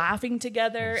like laughing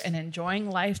together and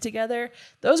enjoying life together,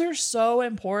 those are so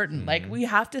important. Like we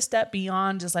have to step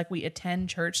beyond just like we attend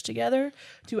church together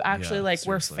to actually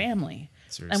we're family.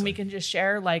 Seriously. And we can just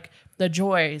share like the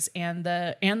joys and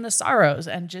the sorrows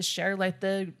and just share like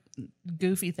the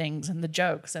goofy things and the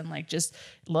jokes and like just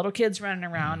little kids running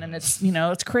around and it's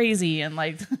it's crazy and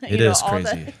like all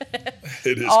crazy.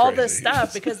 All this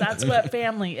stuff, because that's what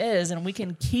family is. And we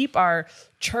can keep our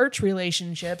church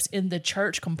relationships in the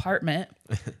church compartment,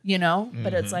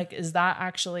 but it's like, is that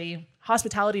actually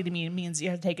hospitality? To me means you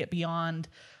have to take it beyond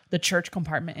the church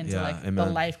compartment into the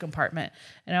life compartment.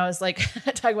 And I was like,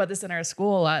 I talk about this in our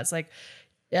school a lot. It's like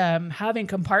having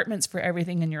compartments for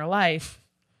everything in your life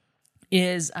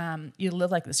is you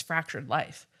live like this fractured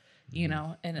life,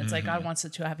 and it's like God wants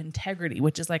it to have integrity,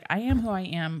 which is like, I am who I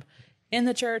am in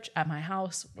the church, at my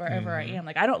house, wherever I am.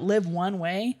 Like I don't live one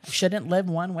way. I shouldn't live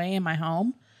one way in my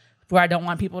home where I don't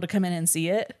want people to come in and see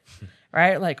it.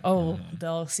 Right. Like, oh,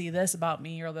 they'll see this about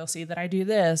me, or they'll see that I do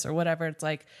this or whatever. It's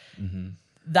like,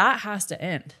 that has to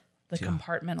end. The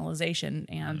compartmentalization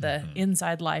and the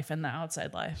inside life and the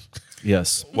outside life.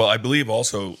 Yes. Well, I believe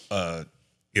also,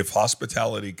 if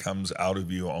hospitality comes out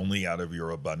of you only out of your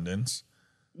abundance,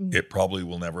 it probably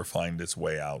will never find its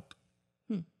way out.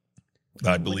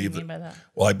 I believe that.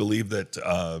 Well, I believe that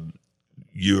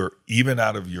you're even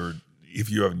out of if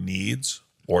you have needs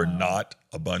or not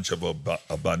a bunch of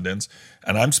abundance,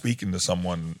 and I'm speaking to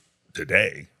someone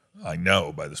today, I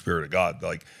know by the Spirit of God,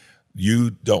 like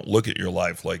you don't look at your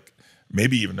life like,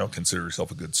 maybe even don't consider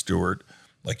yourself a good steward,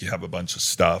 like you have a bunch of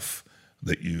stuff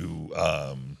that you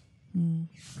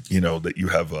that you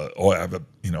have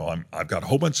I've got a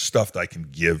whole bunch of stuff that I can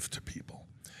give to people.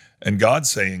 And God's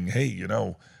saying, hey,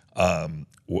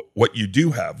 what you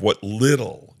do have, what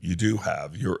little you do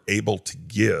have, you're able to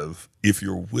give if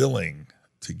you're willing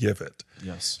to give it.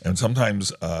 Yes. And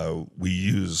sometimes we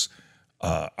use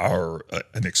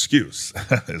an excuse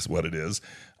is what it is.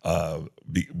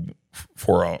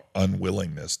 for our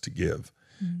unwillingness to give.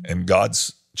 And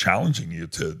God's challenging you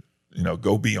to,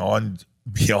 go beyond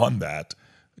that,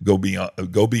 go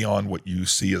beyond what you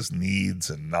see as needs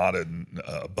and not an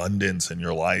abundance in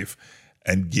your life,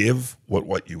 and give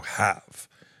what you have.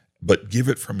 But give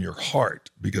it from your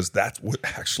heart, because that's what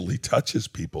actually touches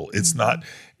people. It's not,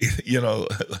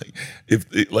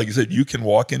 like you said, you can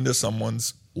walk into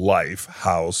someone's life,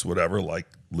 house, whatever, like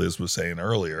Liz was saying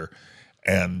earlier,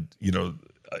 and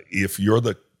if you're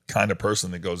the kind of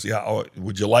person that goes,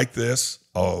 would you like this?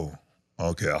 Oh,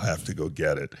 okay, I'll have to go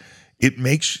get it. It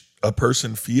makes a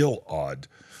person feel odd,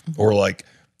 or like,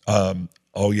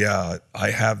 oh yeah,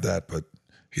 I have that, but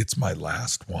it's my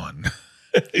last one.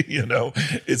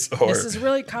 This is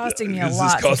really costing me a lot.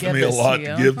 This is costing me a lot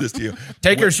to give this to you.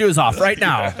 Take your shoes off right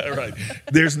now. Yeah, right.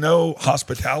 There's no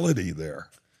hospitality there.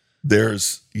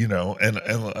 There's, and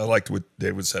I liked what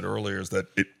David said earlier, is that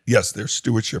yes, there's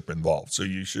stewardship involved. So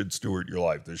you should steward your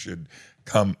life. There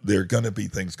are going to be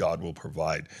things God will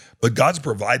provide, but God's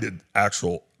provided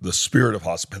the spirit of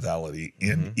hospitality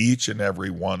in each and every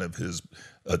one of his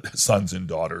sons and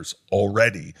daughters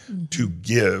already to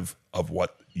give of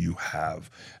what you have.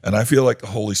 And I feel like the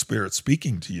Holy Spirit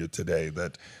speaking to you today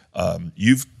that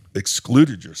you've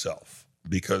excluded yourself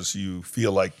because you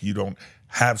feel like you don't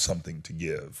have something to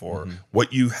give, or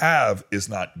what you have is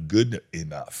not good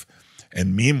enough.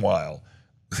 And meanwhile,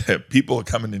 people are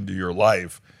coming into your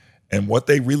life, and what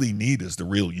they really need is the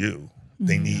real you.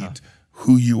 They need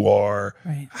who you are,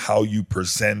 right, how you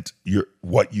present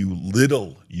what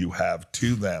little you have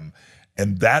to them.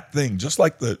 And that thing, just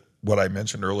like what I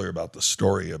mentioned earlier about the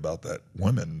story about that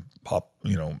woman,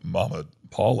 Mama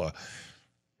Paula,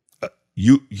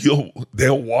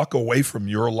 they'll walk away from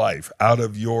your life out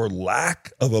of your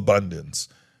lack of abundance,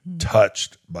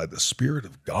 touched by the Spirit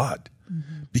of God,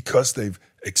 because they've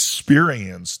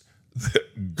experienced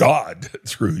God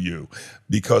through you,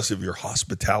 because of your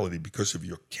hospitality, because of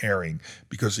your caring,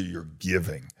 because of your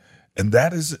giving. And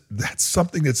that's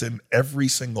something that's in every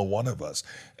single one of us.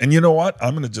 And you know what?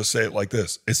 I'm going to just say it like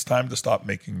this. It's time to stop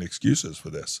making excuses for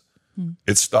this.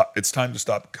 It's time to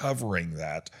stop covering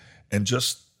that and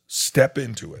just step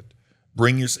into it.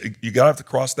 You got to have to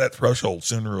cross that threshold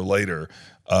sooner or later,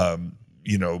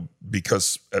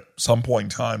 because at some point in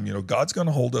time, God's going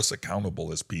to hold us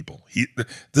accountable as people.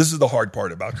 This is the hard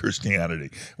part about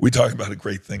Christianity. We talk about a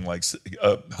great thing like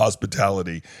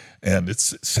hospitality, and it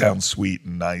sounds sweet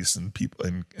and nice and people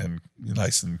and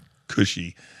nice and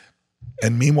cushy.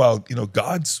 And meanwhile,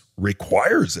 God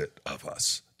requires it of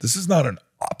us. This is not an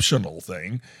optional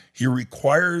thing. He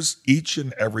requires each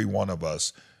and every one of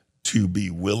us to be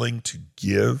willing to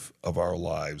give of our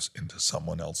lives into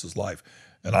someone else's life.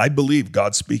 And I believe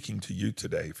God's speaking to you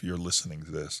today, if you're listening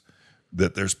to this,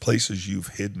 that there's places you've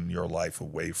hidden your life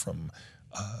away from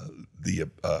the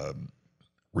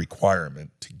requirement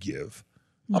to give.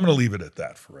 I'm going to leave it at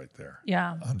that for right there.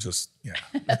 Yeah. Well, I'm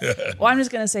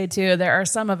just going to say too, there are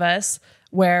some of us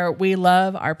where we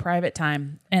love our private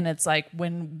time. And it's like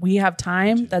when we have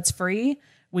time that's free,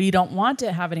 we don't want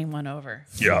to have anyone over.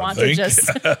 Yeah, we want to just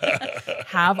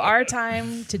have our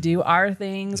time to do our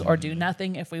things or do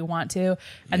nothing if we want to.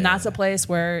 And that's a place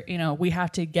where, we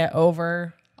have to get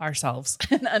over ourselves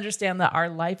and understand that our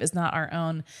life is not our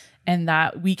own, and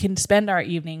that we can spend our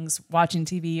evenings watching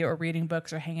TV or reading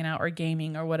books or hanging out or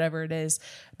gaming or whatever it is.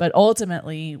 But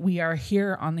ultimately, we are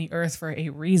here on the earth for a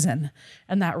reason.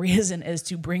 And that reason is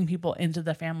to bring people into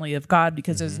the family of God,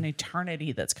 because there's an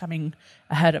eternity that's coming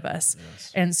ahead of us.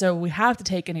 Yes. And so we have to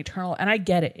take an eternal, and I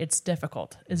get it. It's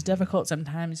difficult. It's difficult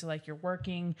sometimes. Like, you're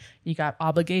working, you got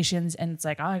obligations, and it's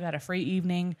like, oh, I got a free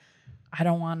evening. I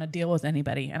don't want to deal with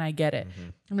anybody, and I get it.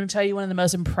 I'm going to tell you one of the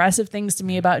most impressive things to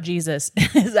me about Jesus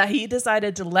is that he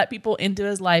decided to let people into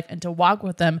his life and to walk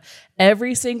with them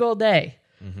every single day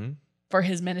for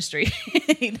his ministry.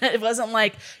 It wasn't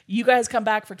like, you guys come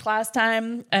back for class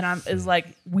time, and it's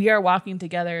like, we are walking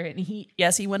together. And he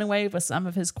went away with some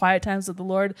of his quiet times with the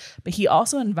Lord, but he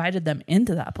also invited them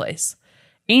into that place.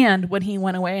 And when he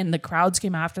went away and the crowds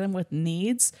came after him with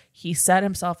needs, he set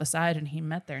himself aside and he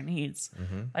met their needs.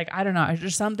 Like, I don't know. It's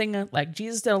just something like,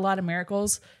 Jesus did a lot of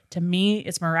miracles. To me,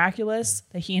 it's miraculous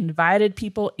that he invited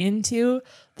people into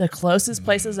the closest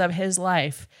places of his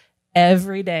life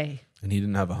every day. And he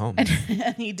didn't have a home. And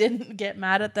he didn't get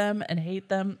mad at them and hate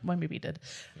them. Well, maybe he did.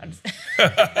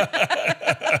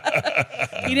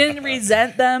 He didn't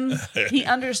resent them. He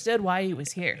understood why he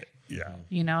was here. Yeah.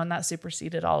 And that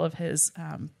superseded all of his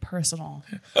personal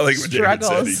I like what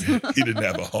struggles. David said. He didn't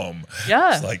have a home.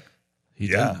 Yeah. It's like,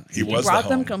 he was brought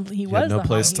the home. them. He was no the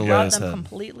place home. to He lay brought his them head.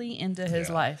 completely into his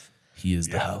life. He is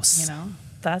the house.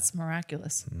 That's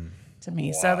miraculous to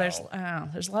me. Wow. So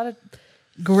there's a lot of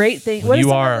great things. When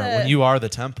you are the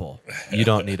temple, you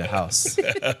don't need a house.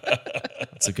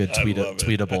 That's a good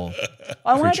tweetable.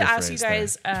 I wanted preacher to ask you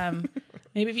phrase guys,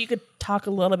 maybe if you could talk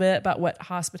a little bit about what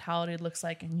hospitality looks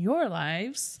like in your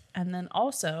lives, and then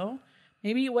also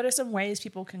maybe what are some ways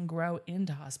people can grow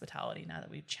into hospitality now that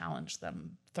we've challenged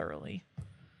them thoroughly.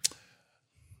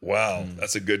 Wow,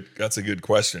 that's a good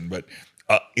question. But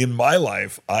in my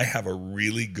life, I have a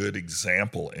really good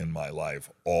example in my life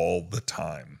all the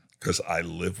time because I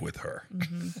live with her.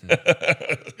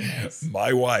 Yes.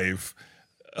 My wife,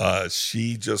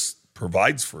 she just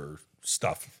provides for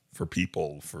stuff for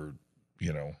people.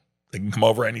 They can come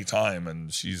over anytime,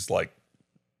 and she's like,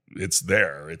 it's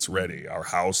there, it's ready. Our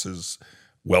house is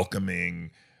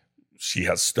welcoming. She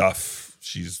has stuff.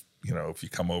 She's, if you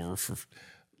come over for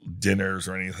dinners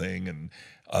or anything,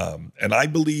 and I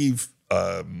believe,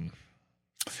 I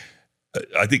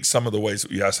think some of the ways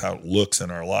that you asked how it looks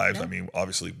in our lives. Yeah. I mean,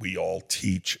 obviously we all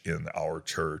teach in our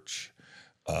church,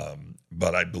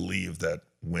 but I believe that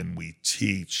when we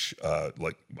teach,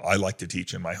 like I like to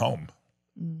teach in my home,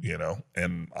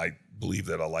 and I believe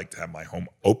that I like to have my home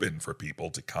open for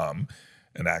people to come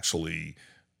and actually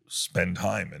spend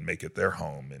time and make it their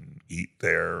home and eat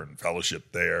there and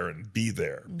fellowship there and be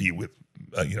there, be with,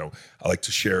 I like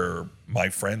to share my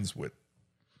friends with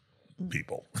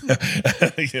people,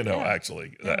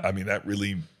 actually. I mean, that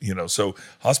really, so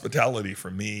hospitality for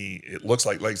me, it looks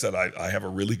like I said, I have a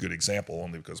really good example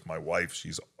only because my wife,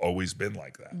 she's always been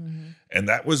like that. And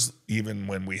that was even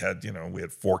when we had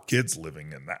 4 kids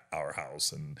living in our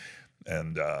house and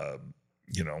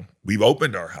we've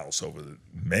opened our house over the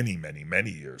many, many,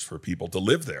 many years for people to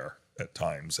live there at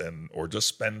times or just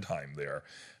spend time there.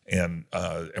 And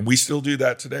we still do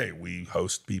that today. We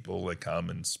host people that come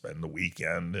and spend the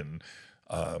weekend, and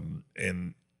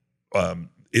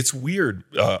it's weird.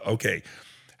 Okay,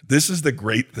 this is the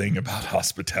great thing about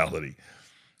hospitality: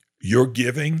 you're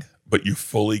giving, but you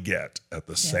fully get at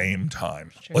the same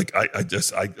time. Sure. Like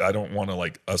I don't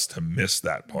want us to miss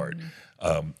that part.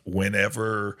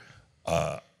 Whenever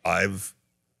I've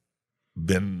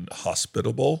been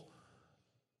hospitable,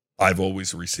 I've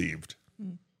always received.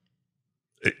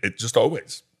 It just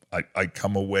always. I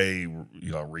come away,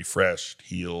 refreshed,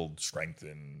 healed,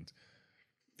 strengthened,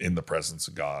 in the presence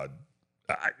of God.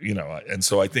 And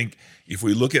so I think if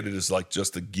we look at it as like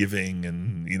just the giving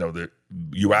and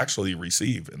you actually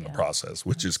receive in the process,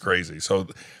 which is crazy. So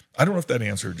I don't know if that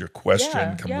answered your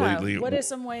question completely. Yeah. What are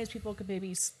some ways people could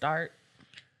maybe start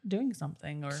doing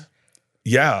something or?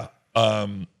 Yeah.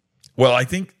 Well, I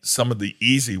think some of the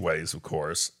easy ways, of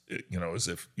course, is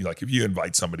if you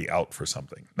invite somebody out for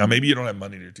something. Now, maybe you don't have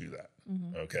money to do that,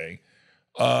 okay?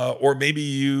 Or maybe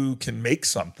you can make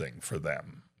something for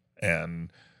them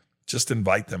and just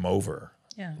invite them over.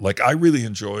 Yeah. Like I really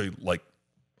enjoy,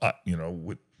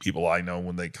 with people I know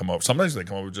when they come over. Sometimes they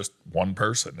come over just one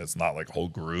person. It's not like a whole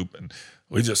group, and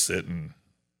we just sit and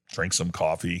drink some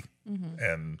coffee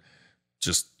and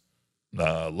just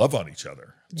love on each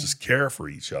other, just care for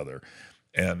each other.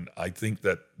 And I think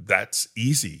that that's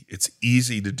easy. It's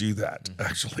easy to do that.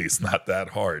 Actually, it's not that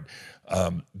hard.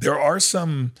 There are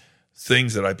some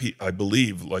things that I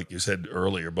believe, like you said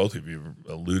earlier, both of you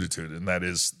alluded to it, and that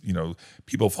is,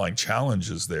 people find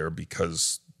challenges there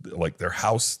because like their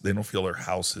house, they don't feel their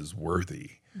house is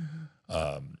worthy.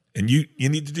 And you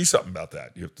need to do something about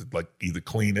that. You have to either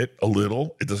clean it a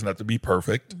little. It doesn't have to be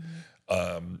perfect.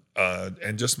 And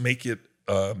just make it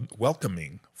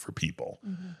welcoming for people.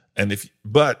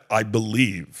 But I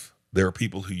believe there are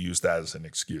people who use that as an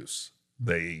excuse.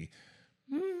 They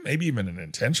maybe even an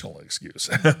intentional excuse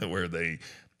where they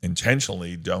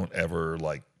intentionally don't ever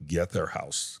get their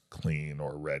house clean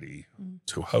or ready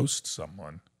to host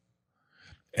someone.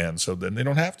 And so then they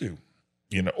don't have to.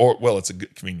 It's a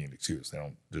good convenient excuse. They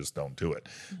don't do it.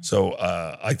 So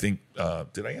I think,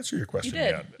 did I answer your question? You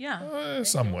did, yeah.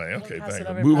 Some way. Okay, pass it thank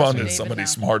over you. Move to on Pastor to David somebody now.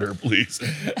 smarter, please.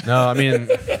 No, I mean,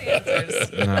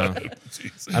 Answers. no.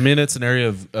 Jeez. I mean, it's an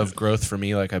area of growth for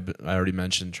me. Like I already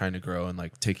mentioned, trying to grow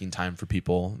and taking time for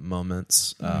people,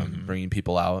 moments, bringing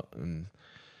people out, and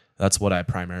that's what I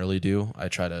primarily do. I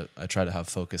try to have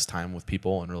focused time with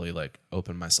people and really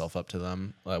open myself up to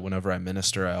them. Whenever I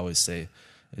minister, I always say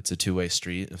it's a two-way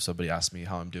street. If somebody asks me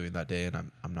how I'm doing that day and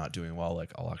I'm not doing well,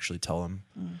 I'll actually tell them.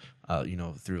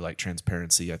 Through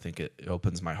transparency, I think it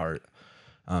opens my heart.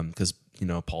 Because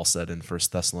Paul said in 1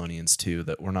 Thessalonians 2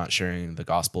 that we're not sharing the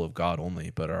gospel of God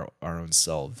only, but our own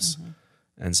selves.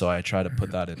 And so I try to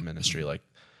put that in ministry.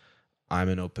 I'm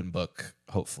an open book,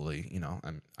 hopefully,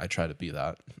 I try to be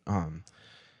that.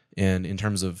 And in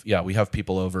terms of, we have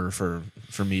people over for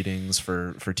meetings,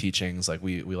 for teachings. Like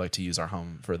we like to use our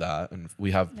home for that. And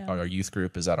we have our youth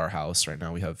group is at our house right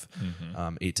now. We have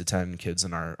 8 to 10 kids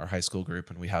in our high school group,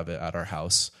 and we have it at our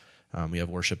house. We have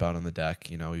worship out on the deck.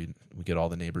 We get all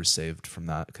the neighbors saved from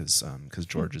that because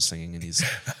George is singing and he's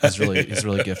really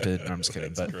gifted. No, I'm just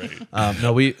kidding. But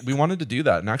no, we wanted to do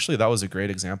that, and actually that was a great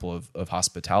example of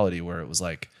hospitality, where it was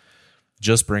like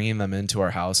just bringing them into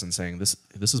our house and saying, this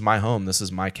is my home, this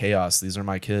is my chaos, these are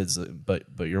my kids, but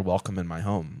you're welcome in my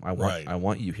home. I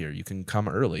want you here. You can come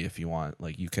early if you want.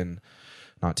 Like, you can.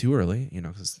 Not too early,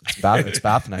 because it's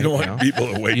bath night. You don't want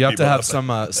people to wake. You have to have some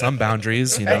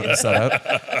boundaries, set up.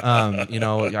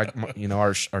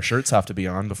 Our shirts have to be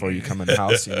on before you come in the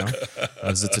house,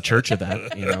 because it's a church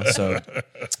event, So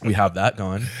we have that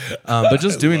going. But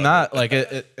just doing that, like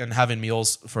it and having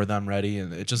meals for them ready,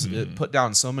 and it put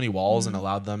down so many walls and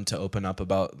allowed them to open up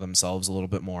about themselves a little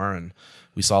bit more, and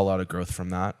we saw a lot of growth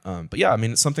from that. But yeah, I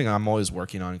mean, it's something I'm always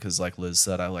working on because, like Liz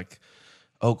said, I like.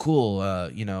 Oh, cool.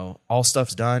 All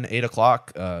stuff's done.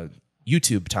 8:00,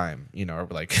 YouTube time, or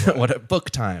like what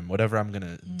book time, whatever I'm going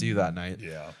to do that night.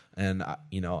 Yeah. And I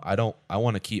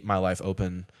want to keep my life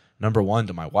open. Number one,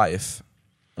 to my wife.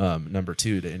 Number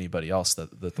two, to anybody else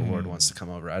that the Lord wants to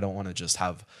come over. I don't want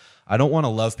to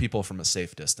love people from a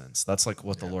safe distance. That's like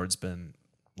what the Lord's been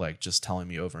like just telling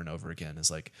me over and over again is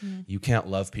like, you can't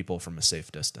love people from a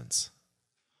safe distance.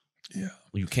 Yeah.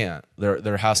 You can't.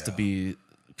 There has to be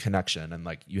connection, and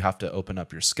like you have to open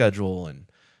up your schedule and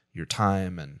your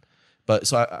time, but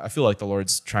so I feel like the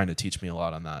Lord's trying to teach me a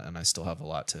lot on that, and I still have a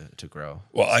lot to grow.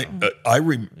 Well, I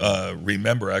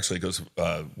remember actually because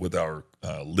with our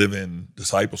live-in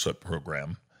discipleship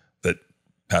program that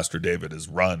Pastor David has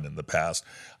run in the past,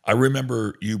 I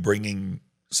remember you bringing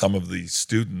some of the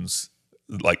students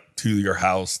like to your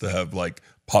house to have like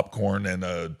popcorn and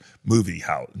a movie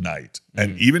night,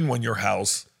 and even when your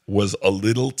house was a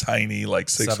little tiny, like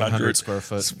 600 square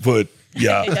foot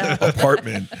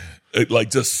apartment, like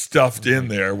just stuffed in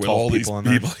there with all these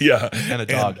people. Yeah. And a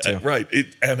dog too. Right.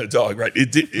 And a dog, right.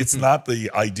 It's not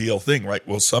the ideal thing, right?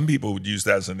 Well, some people would use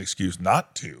that as an excuse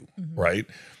not to, right?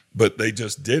 But they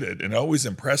just did it. And it always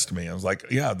impressed me. I was like,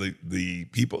 yeah, the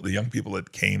young people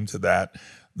that came to that,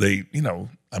 they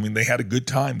had a good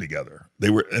time together.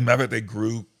 They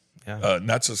grew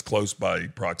not just close by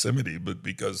proximity, but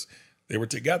because they were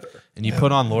together. And you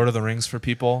put on Lord of the Rings for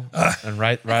people, and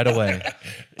right away.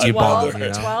 12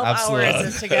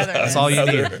 hours together. That's all you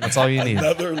need. That's all you need.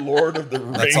 Another Lord of the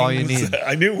Rings. That's all you need.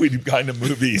 I knew we'd kind of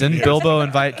movie. Didn't Bilbo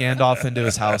invite Gandalf into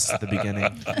his house at the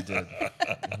beginning? He did.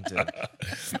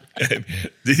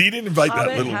 He didn't invite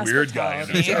that little weird guy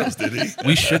into his house, did he?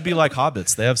 We should be like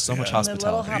hobbits. They have so much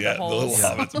hospitality. The little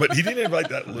hobbits. But he didn't invite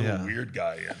that little weird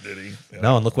guy in, did he?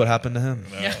 No, and look what happened to him.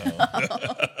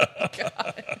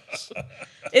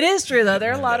 It is true, though.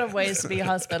 There are a lot of ways to be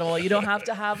hospitable. You don't have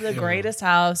to have the greatest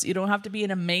house. You don't have to be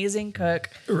an amazing cook.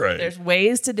 Right. There's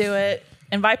ways to do it.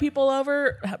 Invite people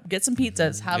over, get some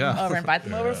pizzas, have them over, invite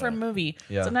them over for a movie.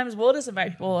 Yeah. Sometimes we'll just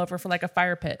invite people over for like a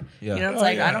fire pit. Yeah. It's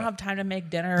I don't have time to make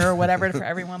dinner or whatever for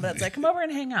everyone, but it's like, come over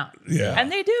and hang out. Yeah.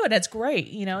 And they do, and it's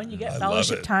great, and you get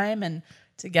fellowship time and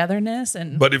togetherness.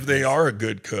 But if they are a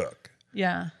good cook.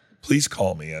 Yeah. Please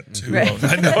call me at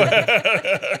 209.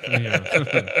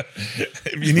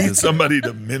 If you need somebody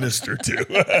to minister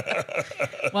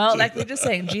to. Well, like we were just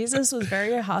saying, Jesus was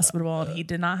very hospitable, and he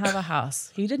did not have a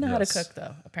house. He didn't know how to cook,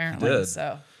 though, apparently.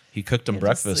 So he cooked them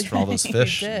breakfast for all those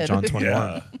fish in John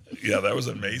 21. Yeah, that was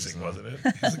amazing, wasn't it?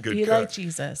 He's a good cook. Like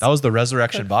Jesus. That was the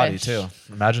resurrection body, too.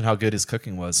 Imagine how good his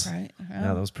cooking was. Right.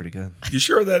 Yeah, that was pretty good. You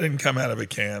sure that didn't come out of a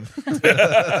can? In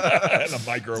a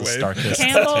microwave?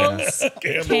 Campbell's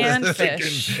canned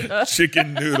fish.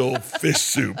 Chicken noodle fish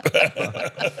soup.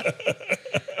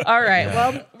 All right.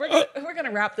 Well, we're going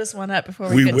to wrap this one up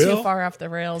before we get too far off the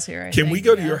rails here. Can we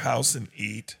go to your house and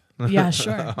eat? Yeah,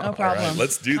 sure. No problem. Right,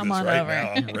 let's do this right over.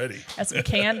 Now. I'm ready. Got some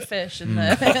canned fish in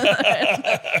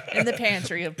the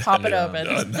pantry. Pop it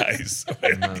open. Nice.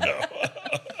 Way to go.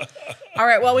 All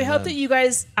right. Well, we hope that you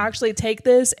guys actually take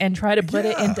this and try to put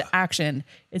it into action.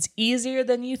 It's easier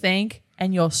than you think,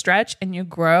 and you'll stretch and you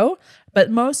grow. But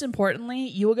most importantly,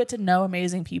 you will get to know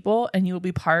amazing people, and you will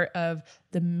be part of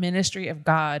the ministry of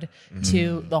God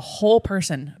to the whole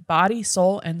person, body,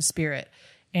 soul, and spirit.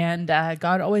 And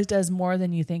God always does more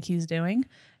than you think he's doing.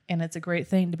 And it's a great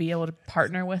thing to be able to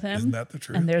partner with him. Isn't that the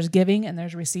truth? And there's giving and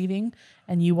there's receiving.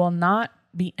 And you will not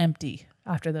be empty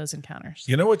after those encounters.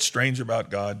 You know what's strange about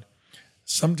God?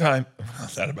 Sometimes,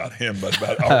 not about him, but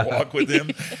about our walk with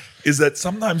him, is that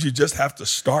sometimes you just have to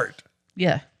start.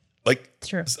 Yeah. Like,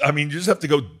 true. I mean, you just have to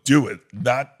go do it,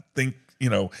 not think if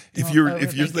Don't you're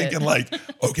overthink thinking it. like,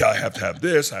 okay, I have to have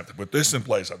this, I have to put this in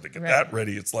place, I have to get that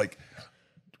ready. It's like,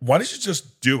 why don't you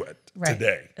just do it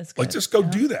today? That's Like, good. just go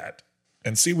do that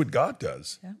and see what God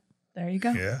does. Yeah. There you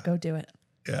go. Yeah. Go do it.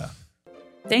 Yeah.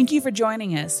 Thank you for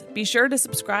joining us. Be sure to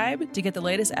subscribe to get the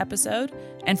latest episode.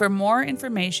 And for more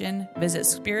information, visit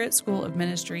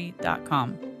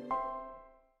spiritschoolofministry.com.